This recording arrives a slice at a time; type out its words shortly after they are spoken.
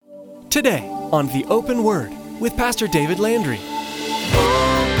Today on The Open Word with Pastor David Landry.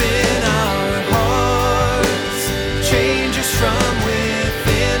 Open our hearts, change us from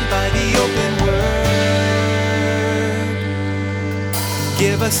within by the open word.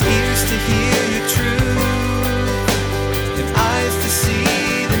 Give us ears to hear your truth and eyes to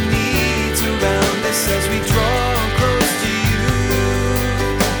see the needs around us as we draw close to you.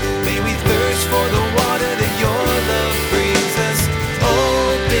 May we thirst for the water that your love brings us.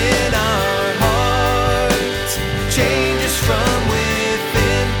 Open our hearts, change us from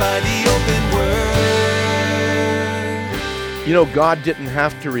within by the open word. You know, God didn't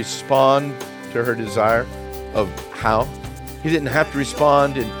have to respond to her desire of how. He didn't have to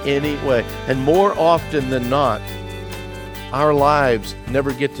respond in any way. And more often than not, our lives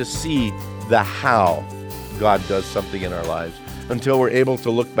never get to see the how God does something in our lives until we're able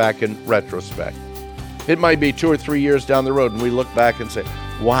to look back in retrospect. It might be 2 or 3 years down the road and we look back and say,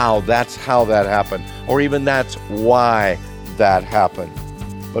 wow, that's how that happened. Or even that's why that happened.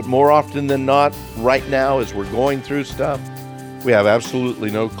 But more often than not, right now, as we're going through stuff, we have absolutely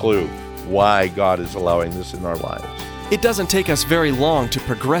no clue why God is allowing this in our lives. It doesn't take us very long to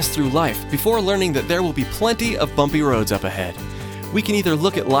progress through life before learning that there will be plenty of bumpy roads up ahead. We can either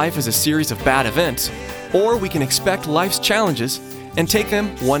look at life as a series of bad events, or we can expect life's challenges and take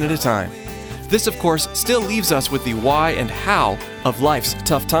them one at a time. This, of course, still leaves us with the why and how of life's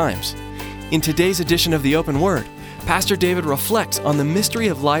tough times. In today's edition of The Open Word, Pastor David reflects on the mystery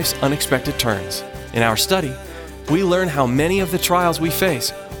of life's unexpected turns. In our study, we learn how many of the trials we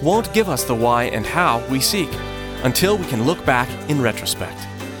face won't give us the why and how we seek, until we can look back in retrospect.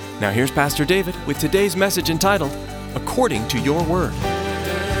 Now here's Pastor David with today's message entitled, According to Your Word. Open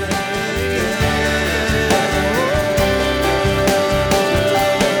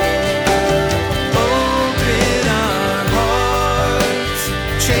our hearts,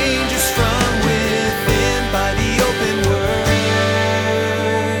 change us from within by the open word.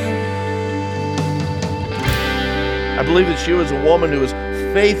 I believe that she was a woman who was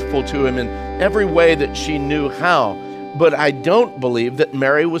faithful to him in every way that she knew how. But I don't believe that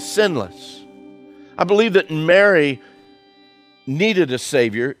Mary was sinless. I believe that Mary needed a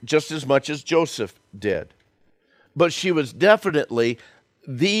Savior just as much as Joseph did. But she was definitely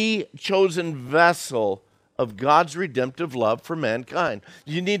the chosen vessel of God's redemptive love for mankind.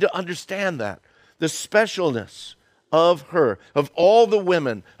 You need to understand that. The specialness of her, of all the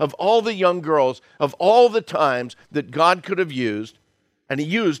women, of all the young girls, of all the times that God could have used, and He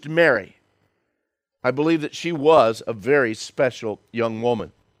used Mary. I believe that she was a very special young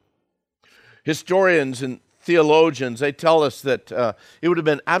woman. Historians and theologians, they tell us that it would have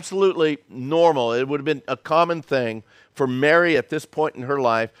been absolutely normal, it would have been a common thing for Mary at this point in her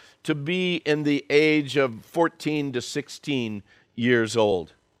life to be in the age of 14 to 16 years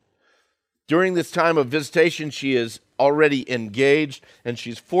old. During this time of visitation, she is already engaged, and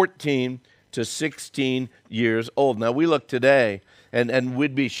she's 14 to 16 years old. Now, we look today, and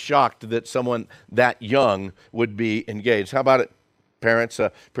we'd be shocked that someone that young would be engaged. How about it, parents,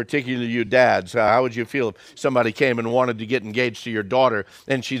 particularly you dads? How would you feel if somebody came and wanted to get engaged to your daughter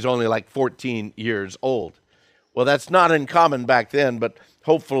and she's only like 14 years old? Well, that's not uncommon back then, but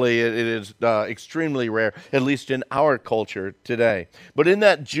hopefully it is extremely rare, at least in our culture today. But in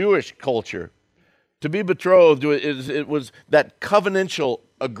that Jewish culture, to be betrothed, it was that covenantal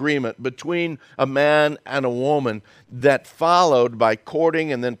agreement between a man and a woman that followed by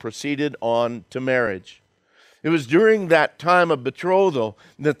courting and then proceeded on to marriage. It was during that time of betrothal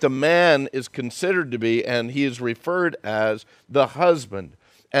that the man is considered to be, and he is referred as the husband.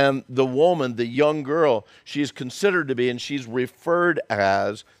 And the woman, the young girl, she's considered to be, and she's referred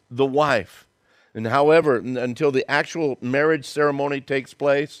as the wife. And however, until the actual marriage ceremony takes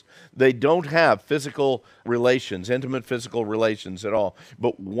place, they don't have physical relations, intimate physical relations at all.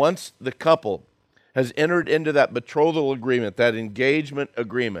 But once the couple has entered into that betrothal agreement, that engagement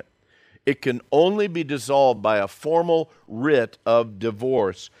agreement, it can only be dissolved by a formal writ of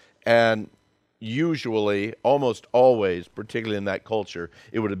divorce. And usually, almost always, particularly in that culture,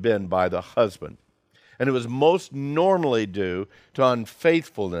 it would have been by the husband. And it was most normally due to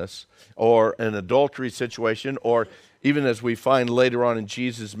unfaithfulness or an adultery situation, or even as we find later on in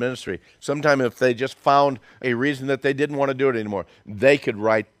Jesus' ministry, sometime if they just found a reason that they didn't want to do it anymore, they could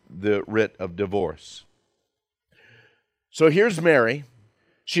write the writ of divorce. So here's Mary.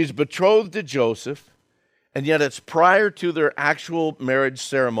 She's betrothed to Joseph, and yet it's prior to their actual marriage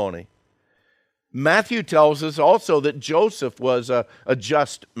ceremony. Matthew tells us also that Joseph was a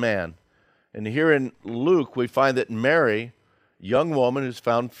just man. And here in Luke, we find that Mary, young woman who's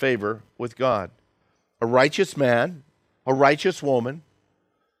found favor with God. A righteous man, a righteous woman,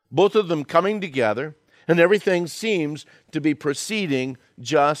 both of them coming together, and everything seems to be proceeding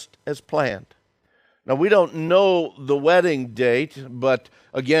just as planned. Now, we don't know the wedding date, but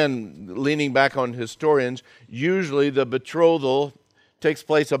again, leaning back on historians, usually the betrothal takes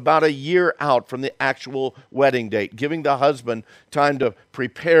place about a year out from the actual wedding date, giving the husband time to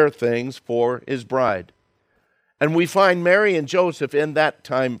prepare things for his bride. And we find Mary and Joseph in that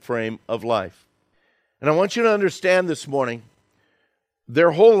time frame of life. And I want you to understand this morning,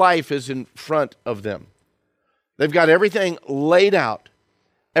 their whole life is in front of them. They've got everything laid out,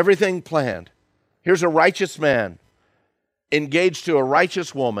 everything planned. Here's a righteous man engaged to a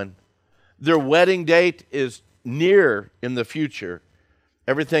righteous woman. Their wedding date is near in the future.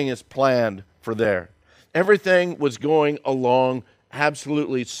 Everything is planned for there. Everything was going along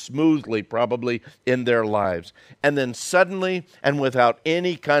absolutely smoothly, probably, in their lives. And then suddenly, and without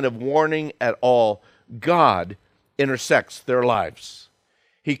any kind of warning at all, God intersects their lives.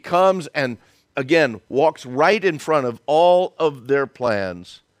 He comes and, again, walks right in front of all of their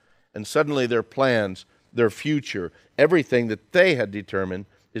plans. And suddenly their plans, their future, everything that they had determined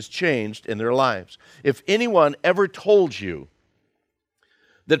is changed in their lives. If anyone ever told you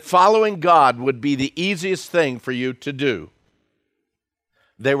that following God would be the easiest thing for you to do,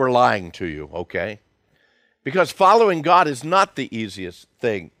 they were lying to you, okay? Because following God is not the easiest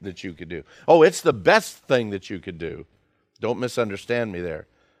thing that you could do. Oh, it's the best thing that you could do. Don't misunderstand me there.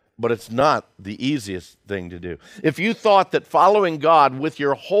 But it's not the easiest thing to do. If you thought that following God with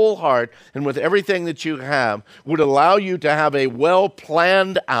your whole heart and with everything that you have would allow you to have a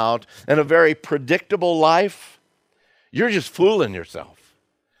well-planned out and a very predictable life, you're just fooling yourself.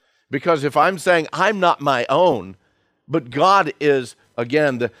 Because if I'm saying I'm not my own, but God is,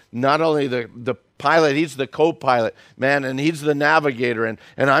 again, not only the pilot, he's the co-pilot, man, and he's the navigator, and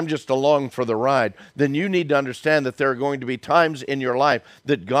I'm just along for the ride, then you need to understand that there are going to be times in your life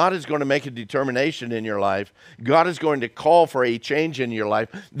that God is going to make a determination in your life. God is going to call for a change in your life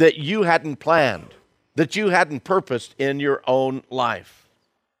that you hadn't planned, that you hadn't purposed in your own life.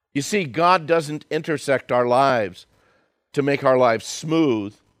 You see, God doesn't intersect our lives to make our lives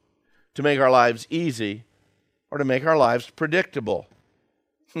smooth, to make our lives easy, or to make our lives predictable.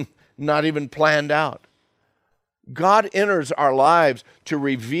 Not even planned out. God enters our lives to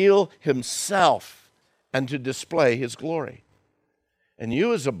reveal himself and to display his glory. And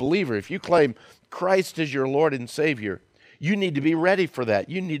you as a believer, if you claim Christ as your Lord and Savior, you need to be ready for that.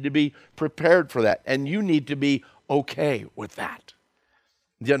 You need to be prepared for that. And you need to be okay with that.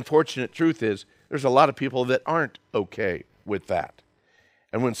 The unfortunate truth is there's a lot of people that aren't okay with that.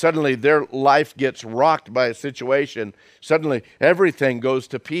 And when suddenly their life gets rocked by a situation, suddenly everything goes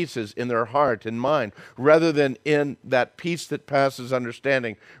to pieces in their heart and mind, rather than in that peace that passes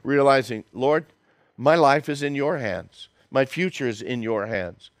understanding, realizing, Lord, my life is in your hands. My future is in your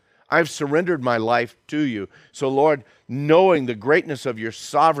hands. I've surrendered my life to you. So, Lord, knowing the greatness of your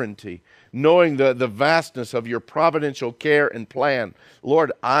sovereignty, knowing the vastness of your providential care and plan,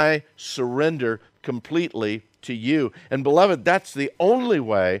 Lord, I surrender completely to you. And beloved, that's the only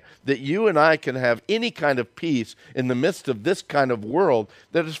way that you and I can have any kind of peace in the midst of this kind of world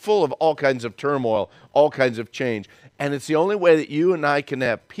that is full of all kinds of turmoil, all kinds of change. And it's the only way that you and I can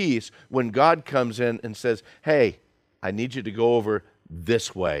have peace when God comes in and says, hey, I need you to go over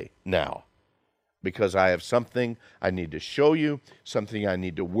this way now, because I have something I need to show you, something I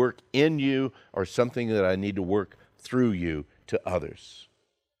need to work in you, or something that I need to work through you to others.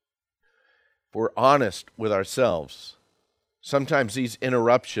 If we're honest with ourselves, sometimes these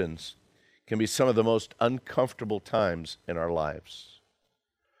interruptions can be some of the most uncomfortable times in our lives.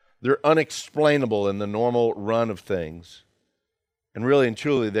 They're unexplainable in the normal run of things. And really and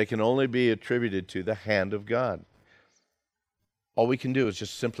truly, they can only be attributed to the hand of God. All we can do is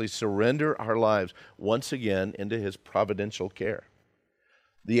just simply surrender our lives once again into his providential care.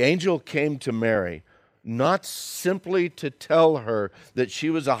 The angel came to Mary not simply to tell her that she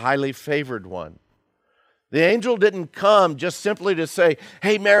was a highly favored one. The angel didn't come just simply to say,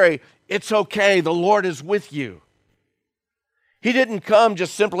 hey, Mary, it's okay, the Lord is with you. He didn't come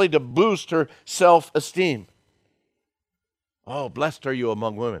just simply to boost her self-esteem. Oh, blessed are you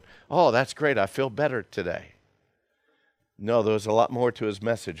among women. Oh, that's great, I feel better today. No, there was a lot more to his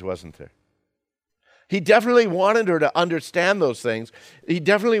message, wasn't there? He definitely wanted her to understand those things. He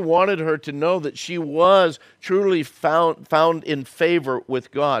definitely wanted her to know that she was truly found in favor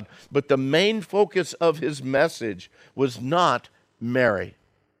with God. But the main focus of his message was not Mary.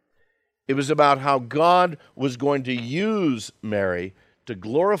 It was about how God was going to use Mary to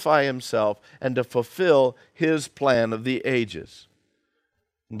glorify himself and to fulfill his plan of the ages.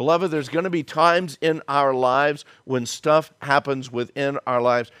 Beloved, there's going to be times in our lives when stuff happens within our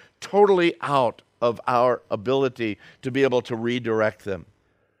lives totally out of our ability to be able to redirect them.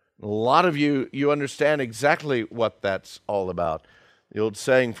 A lot of you understand exactly what that's all about. The old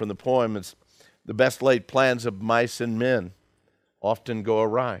saying from the poem is, the best laid plans of mice and men often go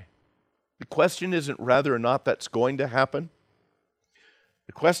awry. The question isn't whether or not that's going to happen.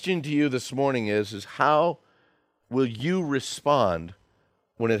 The question to you this morning is how will you respond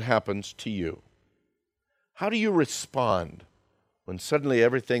when it happens to you? How do you respond when suddenly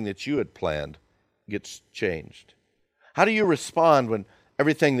everything that you had planned gets changed? How do you respond when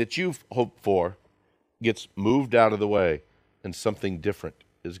everything that you've hoped for gets moved out of the way and something different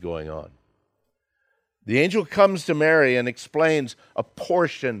is going on? The angel comes to Mary and explains a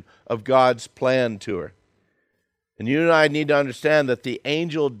portion of God's plan to her. And you and I need to understand that the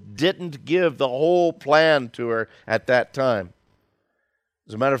angel didn't give the whole plan to her at that time.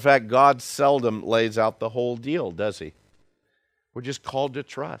 As a matter of fact, God seldom lays out the whole deal, does he? We're just called to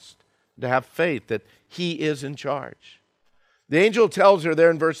trust, to have faith that he is in charge. The angel tells her there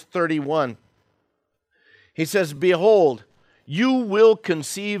in verse 31, he says, "Behold, you will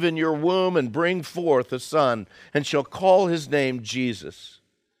conceive in your womb and bring forth a son, and shall call his name Jesus.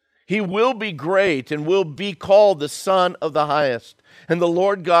 He will be great and will be called the Son of the Highest. And the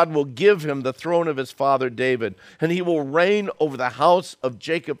Lord God will give him the throne of his father David, and he will reign over the house of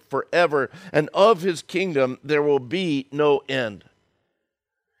Jacob forever, and of his kingdom there will be no end."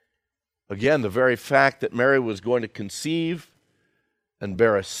 Again, the very fact that Mary was going to conceive and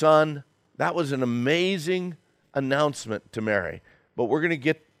bear a son, that was an amazing announcement to Mary. But we're going to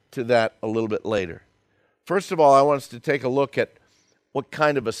get to that a little bit later. First of all, I want us to take a look at what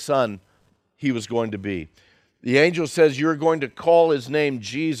kind of a son he was going to be. The angel says, you're going to call his name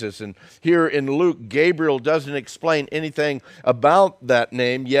Jesus. And here in Luke, Gabriel doesn't explain anything about that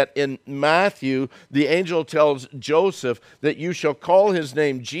name. Yet in Matthew, the angel tells Joseph that you shall call his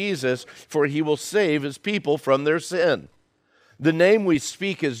name Jesus, for he will save his people from their sin. The name we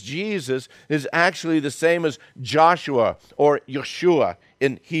speak as Jesus is actually the same as Joshua or Yeshua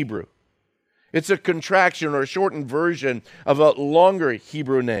in Hebrew. It's a contraction or a shortened version of a longer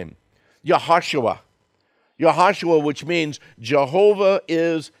Hebrew name, Yahushua. Yahushua, which means Jehovah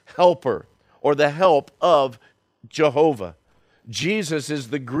is helper, or the help of Jehovah. Jesus is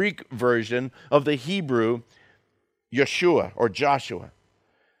the Greek version of the Hebrew Yeshua or Joshua.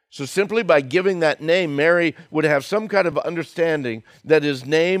 So simply by giving that name, Mary would have some kind of understanding that his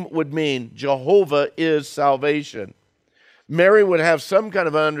name would mean Jehovah is salvation. Mary would have some kind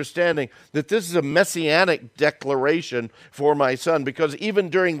of an understanding that this is a messianic declaration for my son, because even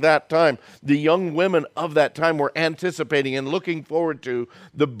during that time, the young women of that time were anticipating and looking forward to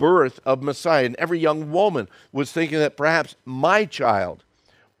the birth of Messiah. And every young woman was thinking that perhaps my child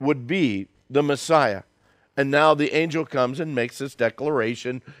would be the Messiah. And now the angel comes and makes this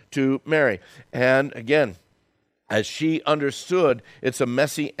declaration to Mary. And again, as she understood it's a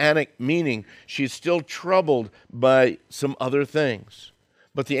messianic meaning, she's still troubled by some other things.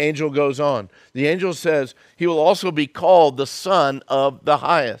 But the angel goes on. The angel says he will also be called the Son of the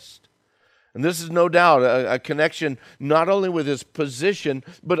Highest. And this is no doubt a connection not only with his position,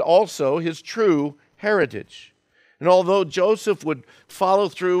 but also his true heritage. And although Joseph would follow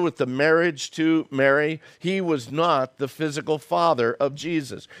through with the marriage to Mary, he was not the physical father of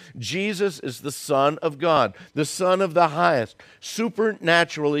Jesus. Jesus is the Son of God, the Son of the Highest,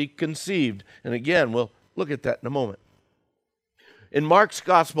 supernaturally conceived. And again, we'll look at that in a moment. In Mark's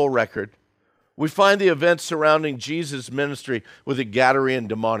gospel record, we find the events surrounding Jesus' ministry with a Gadarene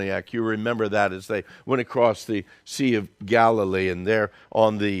demoniac. You remember that as they went across the Sea of Galilee, and there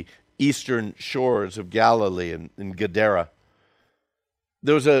on the eastern shores of Galilee in Gadara,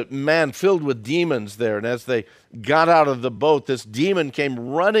 there was a man filled with demons there, and as they got out of the boat, this demon came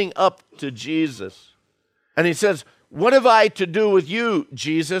running up to Jesus. And he says, "What have I to do with you,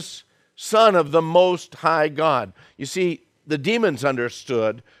 Jesus, Son of the Most High God?" You see, the demons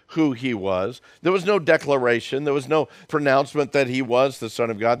understood who he was. There was no declaration. There was no pronouncement that he was the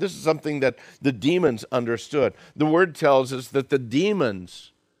Son of God. This is something that the demons understood. The word tells us that the demons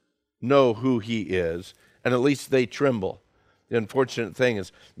know who he is, and at least they tremble. The unfortunate thing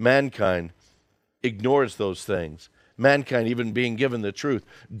is mankind ignores those things. Mankind, even being given the truth,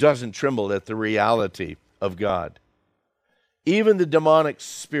 doesn't tremble at the reality of God. Even the demonic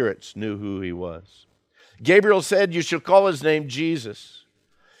spirits knew who he was. Gabriel said, "You shall call his name Jesus.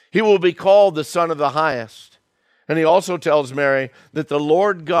 He will be called the Son of the Highest." And he also tells Mary that the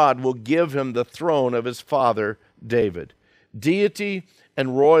Lord God will give him the throne of his father David. Deity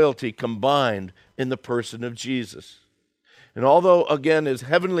and royalty combined in the person of Jesus. And although, again, his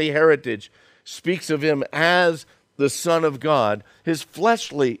heavenly heritage speaks of him as the Son of God, his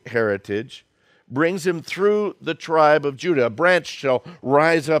fleshly heritage brings him through the tribe of Judah. A branch shall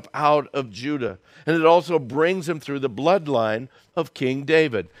rise up out of Judah. And it also brings him through the bloodline of King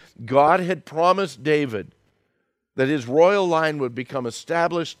David. God had promised David that his royal line would become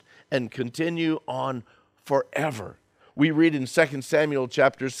established and continue on forever. We read in 2 Samuel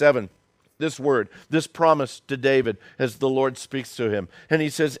chapter 7, this word, this promise to David as the Lord speaks to him. And he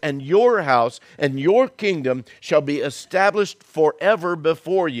says, "And your house and your kingdom shall be established forever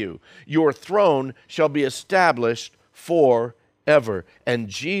before you. Your throne shall be established forever." And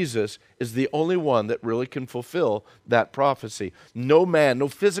Jesus is the only one that really can fulfill that prophecy. No man, no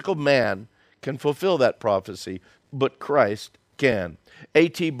physical man can fulfill that prophecy, but Christ can.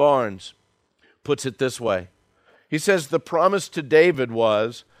 A.T. Barnes puts it this way. He says, the promise to David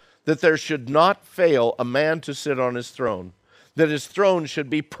was that there should not fail a man to sit on his throne, that his throne should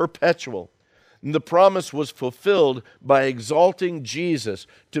be perpetual. And the promise was fulfilled by exalting Jesus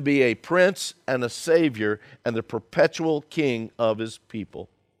to be a prince and a savior and the perpetual king of his people.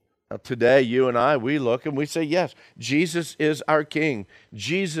 Now, today, you and I, we look and we say, yes, Jesus is our king.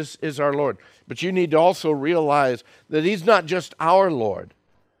 Jesus is our Lord. But you need to also realize that he's not just our Lord.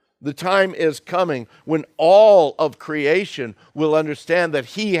 The time is coming when all of creation will understand that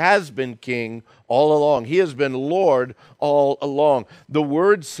he has been king all along. He has been Lord all along. The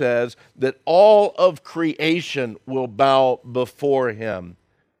word says that all of creation will bow before him.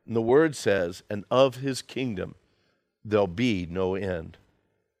 And the word says, and of his kingdom there'll be no end.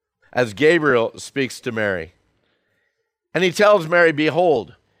 As Gabriel speaks to Mary, and he tells Mary,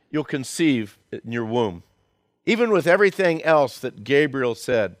 behold, you'll conceive in your womb. Even with everything else that Gabriel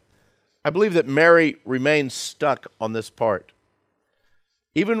said, I believe that Mary remains stuck on this part.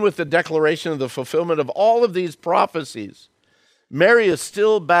 Even with the declaration of the fulfillment of all of these prophecies, Mary is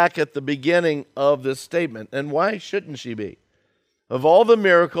still back at the beginning of this statement. And why shouldn't she be? Of all the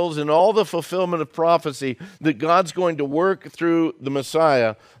miracles and all the fulfillment of prophecy that God's going to work through the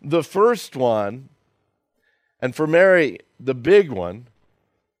Messiah, the first one, and for Mary, the big one,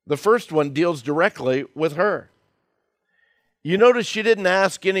 the first one deals directly with her. You notice she didn't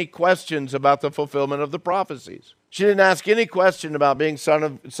ask any questions about the fulfillment of the prophecies. She didn't ask any question about being son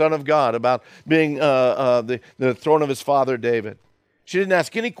of God, about being the throne of his father David. She didn't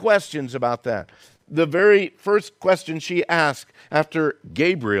ask any questions about that. The very first question she asked after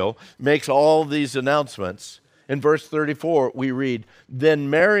Gabriel makes all these announcements, in verse 34 we read,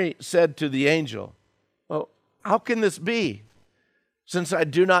 "Then Mary said to the angel, well, how can this be, since I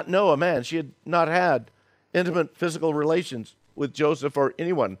do not know a man?" She had not had intimate physical relations with Joseph or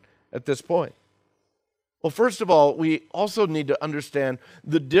anyone at this point. Well, first of all, we also need to understand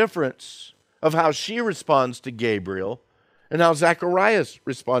the difference of how she responds to Gabriel and how Zacharias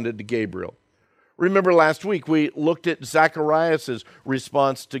responded to Gabriel. Remember last week we looked at Zacharias'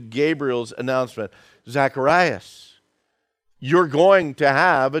 response to Gabriel's announcement. Zacharias, you're going to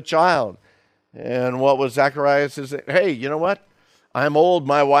have a child. And what was Zacharias' hey, you know what? I'm old,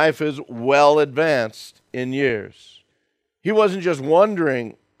 my wife is well advanced in years. He wasn't just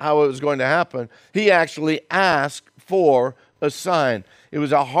wondering how it was going to happen. He actually asked for a sign. It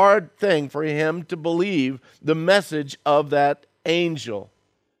was a hard thing for him to believe the message of that angel,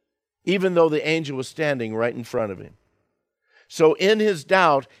 even though the angel was standing right in front of him. So in his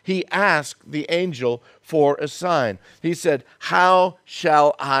doubt, he asked the angel for a sign. He said, how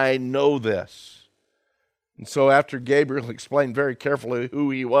shall I know this? And so after Gabriel explained very carefully who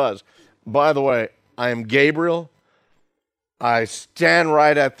he was, by the way, I am Gabriel. I stand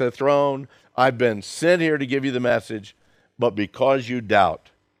right at the throne. I've been sent here to give you the message, but because you doubt,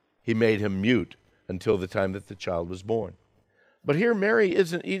 he made him mute until the time that the child was born. But here Mary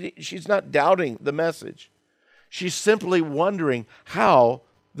she's not doubting the message. She's simply wondering how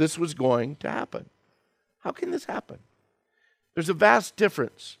this was going to happen. How can this happen? There's a vast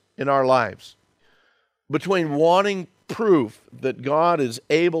difference in our lives between wanting proof that God is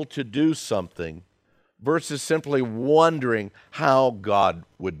able to do something versus simply wondering how God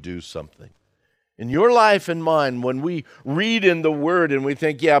would do something. In your life and mine, when we read in the Word and we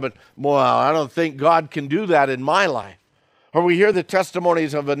think, yeah, but well, I don't think God can do that in my life. Or we hear the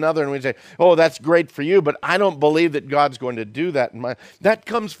testimonies of another and we say, oh, that's great for you, but I don't believe that God's going to do that in my life. That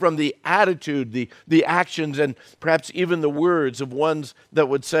comes from the attitude, the actions, and perhaps even the words of ones that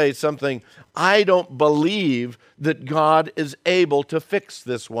would say something, I don't believe that God is able to fix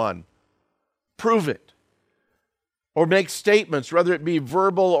this one. Prove it. Or make statements, whether it be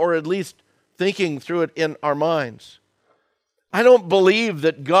verbal or at least thinking through it in our minds. I don't believe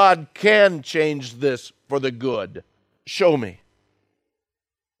that God can change this for the good. show me.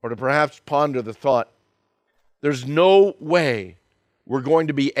 Or to perhaps ponder the thought, there's no way we're going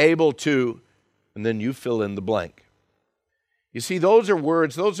to be able to, and then you fill in the blank. You see, those are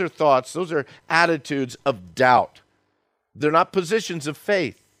words, those are thoughts, those are attitudes of doubt. They're not positions of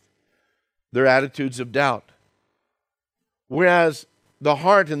faith. They're attitudes of doubt. Whereas the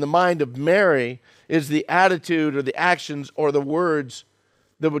heart and the mind of Mary is the attitude or the actions or the words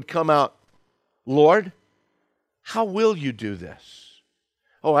that would come out, Lord, how will you do this?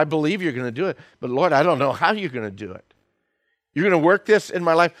 Oh, I believe you're going to do it, but Lord, I don't know how you're going to do it. You're going to work this in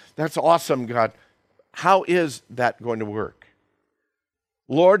my life? That's awesome, God. How is that going to work?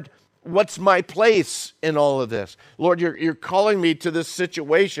 Lord, what's my place in all of this? Lord, you're calling me to this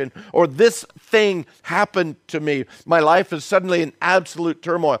situation, or this thing happened to me. My life is suddenly in absolute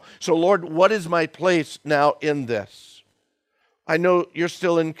turmoil. So Lord, what is my place now in this? I know you're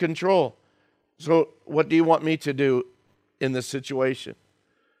still in control. So what do you want me to do in this situation?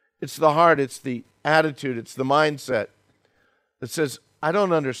 It's the heart, it's the attitude, it's the mindset that says, I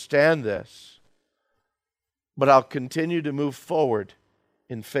don't understand this, but I'll continue to move forward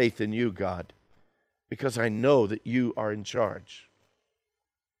in faith in you, God, because I know that you are in charge.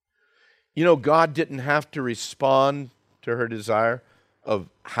 You know, God didn't have to respond to her desire of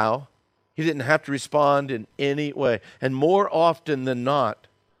how. He didn't have to respond in any way. And more often than not,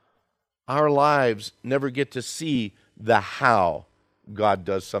 our lives never get to see the how God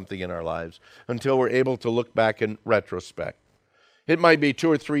does something in our lives until we're able to look back in retrospect. It might be 2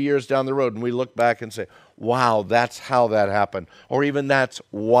 or 3 years down the road and we look back and say, wow, that's how that happened. Or even that's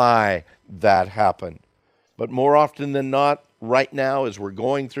why that happened. But more often than not, right now as we're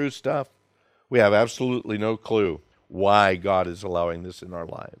going through stuff, we have absolutely no clue why God is allowing this in our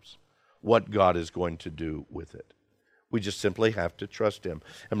lives, what God is going to do with it. We just simply have to trust Him.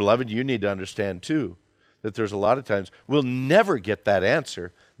 And beloved, you need to understand too that there's a lot of times we'll never get that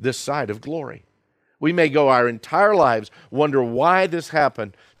answer this side of glory. We may go our entire lives, wonder why this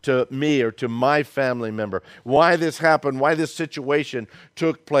happened to me or to my family member, why this happened, why this situation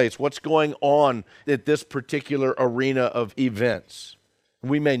took place, what's going on at this particular arena of events.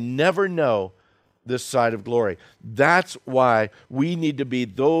 We may never know this side of glory. That's why we need to be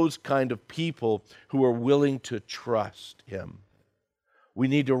those kind of people who are willing to trust Him. We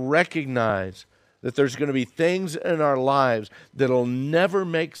need to recognize that there's going to be things in our lives that'll never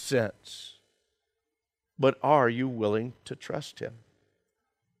make sense. But are you willing to trust Him?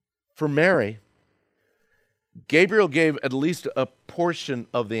 For Mary, Gabriel gave at least a portion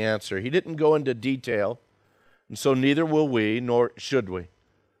of the answer. He didn't go into detail, and so neither will we, nor should we.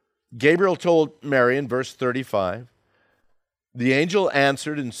 Gabriel told Mary in verse 35, the angel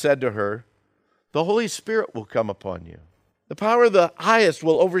answered and said to her, the Holy Spirit will come upon you. The power of the highest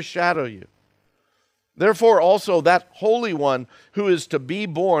will overshadow you. Therefore also that Holy One who is to be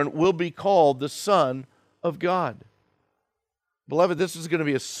born will be called the Son of God. Beloved, this is going to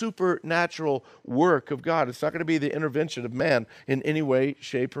be a supernatural work of God. It's not going to be the intervention of man in any way,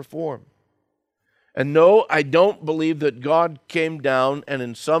 shape, or form. And no, I don't believe that God came down and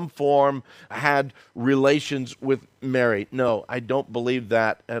in some form had relations with Mary. No, I don't believe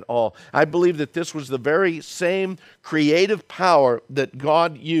that at all. I believe that this was the very same creative power that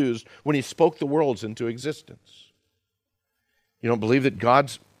God used when He spoke the worlds into existence. You don't believe that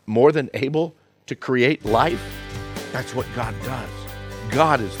God's more than able to create life? That's what God does.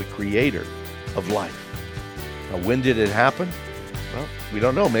 God is the creator of life. Now, when did it happen? Well, we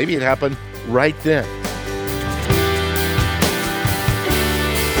don't know. Maybe it happened right then.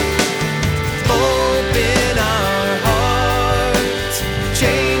 Open our hearts,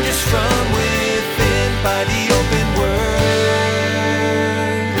 change us from within by the open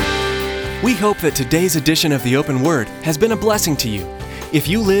word. We hope that today's edition of the Open Word has been a blessing to you. If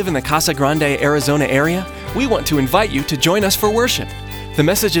you live in the Casa Grande, Arizona area, we want to invite you to join us for worship. The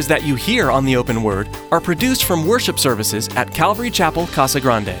messages that you hear on the Open Word are produced from worship services at Calvary Chapel, Casa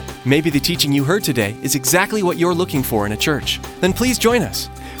Grande. Maybe the teaching you heard today is exactly what you're looking for in a church. Then please join us.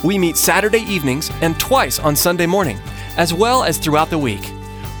 We meet Saturday evenings and twice on Sunday morning, as well as throughout the week.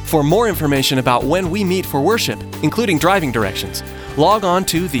 For more information about when we meet for worship, including driving directions, log on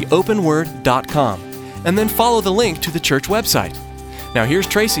to theopenword.com and then follow the link to the church website. Now here's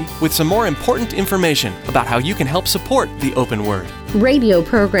Tracy with some more important information about how you can help support the Open Word. Radio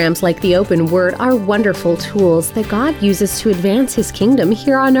programs like the Open Word are wonderful tools that God uses to advance His kingdom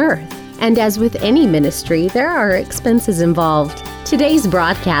here on earth. And as with any ministry, there are expenses involved. Today's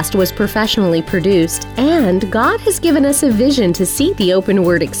broadcast was professionally produced, and God has given us a vision to see the Open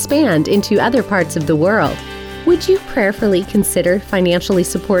Word expand into other parts of the world. Would you prayerfully consider financially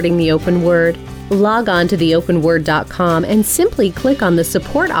supporting the Open Word? Log on to theopenword.com and simply click on the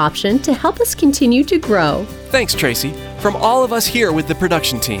support option to help us continue to grow. Thanks, Tracy. From all of us here with the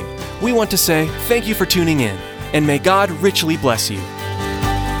production team, we want to say thank you for tuning in, and may God richly bless you.